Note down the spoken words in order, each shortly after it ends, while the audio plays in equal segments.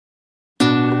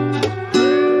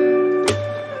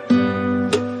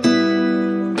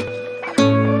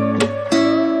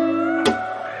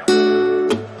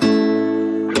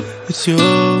It's you,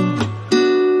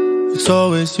 it's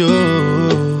always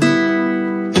you.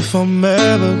 If I'm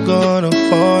ever gonna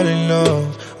fall in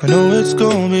love, I know it's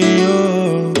gonna be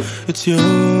you. It's you,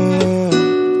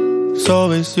 it's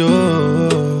always you.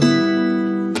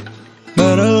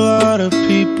 Met a lot of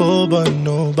people, but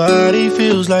nobody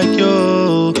feels like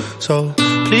you. So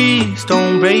please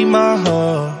don't break my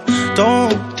heart,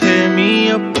 don't tear me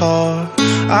apart.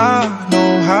 I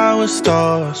know how it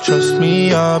starts, trust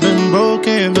me, I've been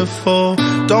broken before.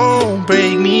 Don't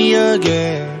break me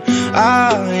again,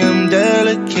 I am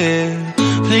delicate.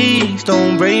 Please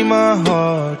don't break my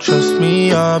heart, trust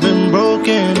me, I've been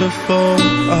broken before.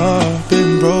 I've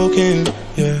been broken,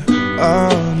 yeah. I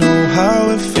know how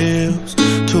it feels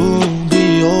to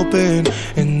be open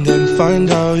and then find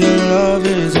out your love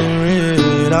isn't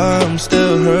real. I'm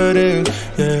still hurting,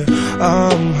 yeah,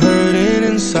 I'm hurting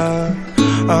inside.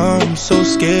 I'm so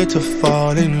scared to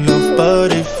fall in love,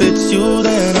 but if it's you,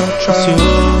 then I'll try. It's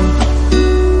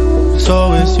you, it's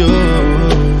always you.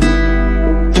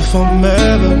 If I'm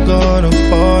ever gonna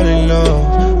fall in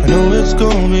love, I know it's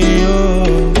gonna be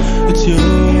you. It's you,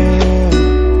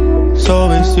 it's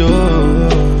always you.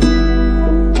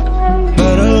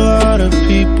 Met a lot of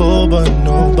people, but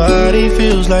nobody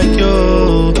feels like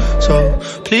you. So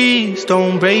please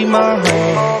don't break my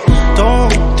heart,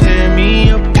 don't tear me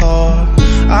apart.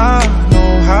 I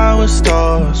know how it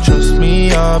starts, trust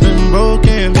me, I've been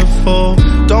broken before.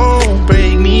 Don't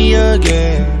break me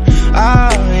again,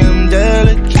 I am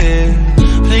delicate.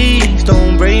 Please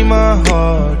don't break my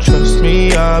heart, trust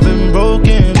me, I've been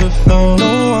broken before.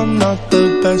 No, I'm not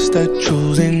the best at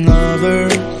choosing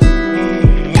lovers.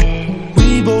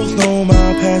 We both know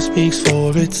my past speaks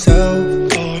for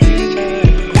itself.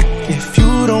 If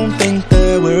you don't think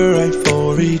that we're right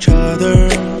for each other,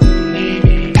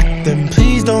 then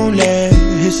please don't let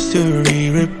history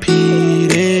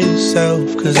repeat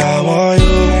itself. Cause I want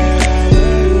you,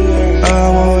 I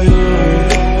want you.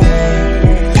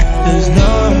 There's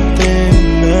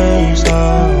nothing else I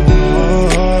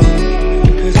want.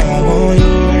 Cause I want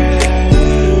you,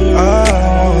 I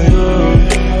want you,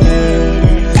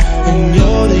 yeah. And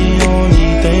you're the only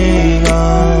thing I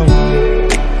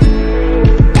want.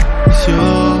 It's you,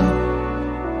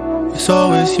 it's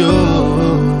always you.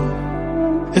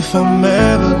 If I'm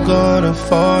ever gonna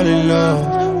fall in love,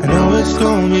 I know it's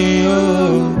gonna be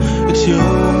you. It's you,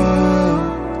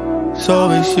 it's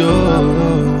always you.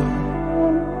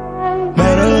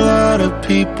 Met a lot of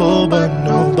people, but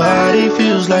nobody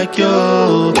feels like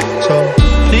you. So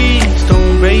please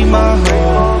don't break my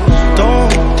heart,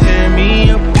 don't tear me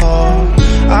apart.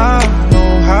 I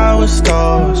know how it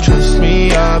starts, trust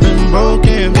me, I've been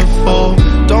broken before.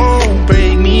 Don't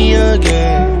break me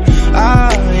again,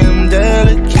 I am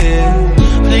delicate.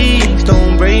 Please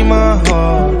don't break my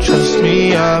heart, trust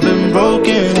me, I've been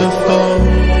broken